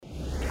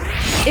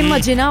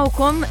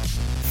Immaġinawkom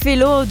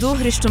filgħodu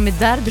ħriġtu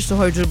mid-dar biex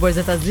toħorġu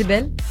l-borza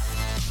taż-żibel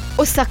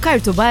u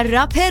stakkartu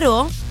barra,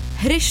 però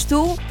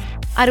ħriġtu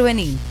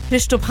arwenin,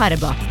 ħriġtu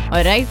bħarba,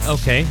 all right?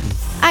 Okay.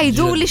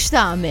 Għajdu li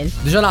x'tagħmel.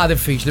 Diġà naqgħod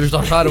diffiċli biex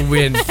toħxar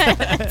win.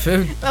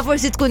 Ma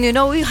forsi tkun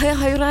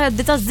ħajra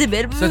għaddi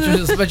taż-żibel.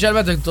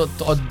 Speċjalment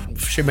toqgħod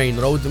f'xi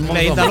main road.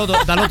 Dalodu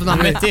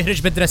nagħmel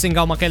tiħriġ bid-dressing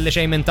gown ma kelli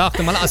xejn minn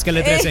taħt, ma laqas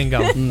kelli dressing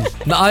gown.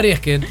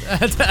 Naqarih kien.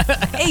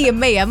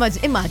 Mejja,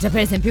 immaġa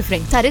pereżempju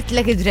Frank,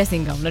 taritlek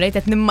id-dressing gown,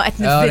 rejt qed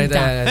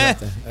nifvinta.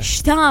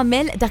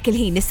 X'tagħmel dak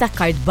il-ħin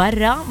issakkart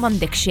barra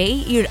m'għandek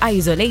xejn, you're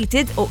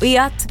isolated u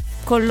qiegħed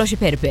kollox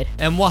iperper.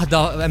 Hemm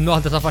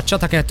waħda ta'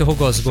 faċċata kienet tieħu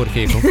gożgur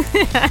kieku.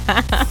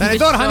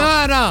 Dor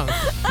ħanara!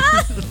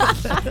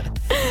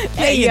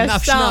 Ejja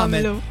naf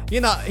x'nagħmel.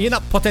 Jiena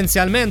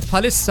potenzjalment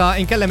bħalissa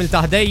inkellem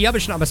il-taħdejja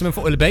biex naqbes minn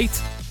fuq il-bejt.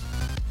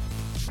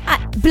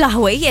 Bla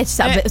ħwejjeġ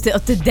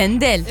taqbad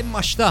tiddendel.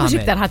 Imma x'tagħmel? Mhux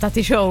iktar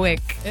ħatati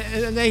xowek.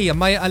 Ejja,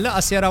 ma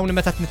jaqlaqas jarawni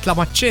meta nitla'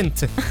 maċ-ċint.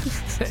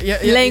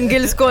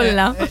 L-angles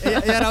kollha.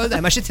 Jaraw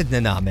ma xi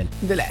tidni nagħmel.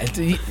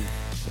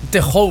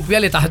 Tiħħobja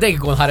li taħdejk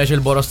ikun ħareġ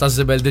il-boros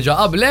taż-żibel diġà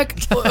qablek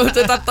u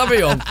titatta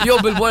bihom. Jew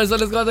bil-borza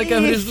li tkun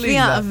kemm riġli.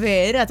 Ja,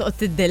 vera, toqgħod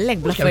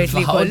tiddellek bla affarijiet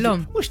li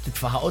jkollhom. Mhux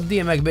titfaħa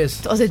quddiemek biss.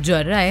 Toqgħod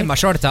iġġorra, Imma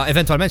xorta,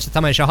 eventwalment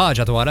tagħmel xi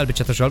ħaġa dwar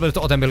l-biċċa ta' xogħol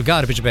toqgħod hemm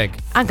il-garbage bag.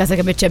 Anke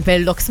sakemm iċċempel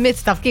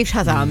locksmith taf kif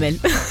x'ħatagħmel.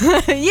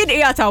 Jien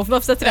qiegħed hawn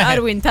f'nofs triq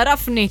Arwin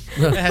tarafni.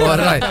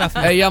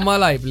 Ejja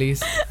malaj,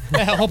 please.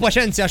 Ħo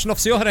paċenzja għax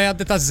nofsi oħra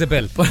jgħaddi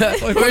taż-żibel.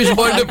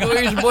 Iġborni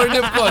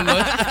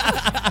b'kollox.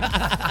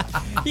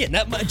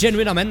 Jiena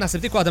ġenwinament naħseb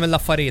dik waħda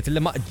mill-affarijiet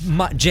li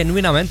ma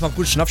ġenwinament ma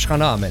nkunx nafx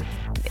ħan nagħmel.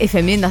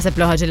 Ifhem jien naħseb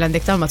l ħaġa li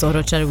għandek tal ma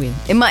toħroġ Arwin.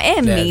 Imma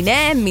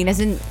hemm min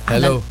eżin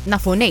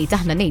nafu ngħid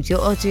aħna ngħid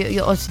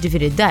joqgħod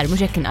ġifieri d-dar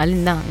mhux hekk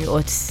inqalilna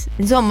joqgħod.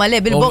 Insomma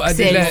le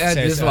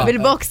bil-boxers.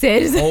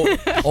 Bil-boxers.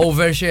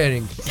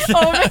 Oversharing.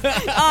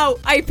 Oh,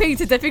 I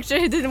painted a picture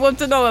he didn't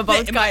want to know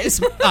about, guys.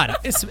 Ara,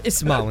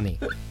 ismawni.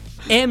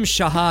 Hemm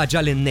xi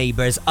ħaġa li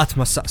n-neighbors qatt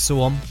ma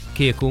ssaqsuhom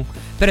kieku.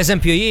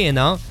 Pereżempju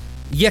jiena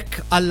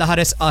jekk Alla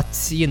ħares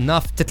qatt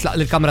jinnaf titlaq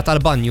lill-kamra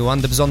tal-banju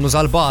għandi bżonn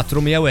nuża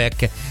l-bathroom jew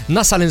hekk,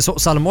 nasal insuq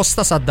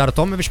sal-mosta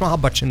sad-dartom biex ma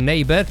ħabbax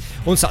in-neighbor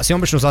u nsaqsihom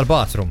biex nuża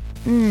l-bathroom.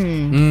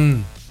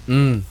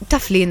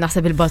 Taf li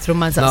naħseb il-bathroom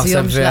ma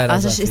nsaqsihomx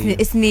laqgħax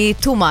isni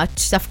too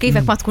much, taf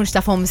kifek ma tkunx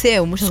tafhom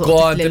sew mhux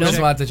skont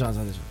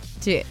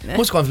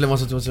mhux kont li ma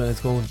sitwazzjoni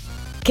tkun.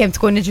 Kemm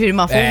tkun ġifieri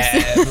mafhums.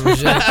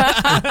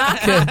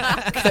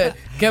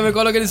 Kemm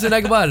ikollok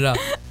il-sinek barra.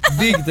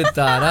 Dik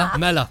tittara.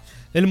 Mela.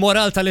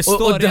 Il-moral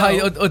tal-istorja.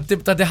 U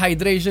t-tip ta'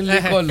 dehydration li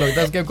kollok,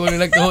 das kemm kun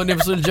ilek tuħu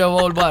nifsu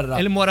l-ġewwa u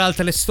l-barra. Il-moral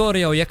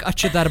tal-istorja u jekk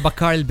qaċċi darba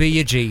Carl B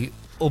jiġi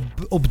u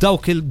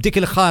b'dawk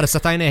dik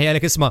il-ħarsa ta' jnejja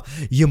li kisma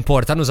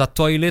jimporta nuża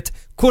t-toilet,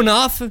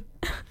 kunaf,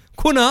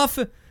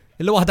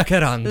 il-waħda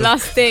kerandu.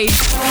 Last stage.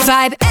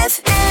 5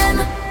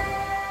 FM.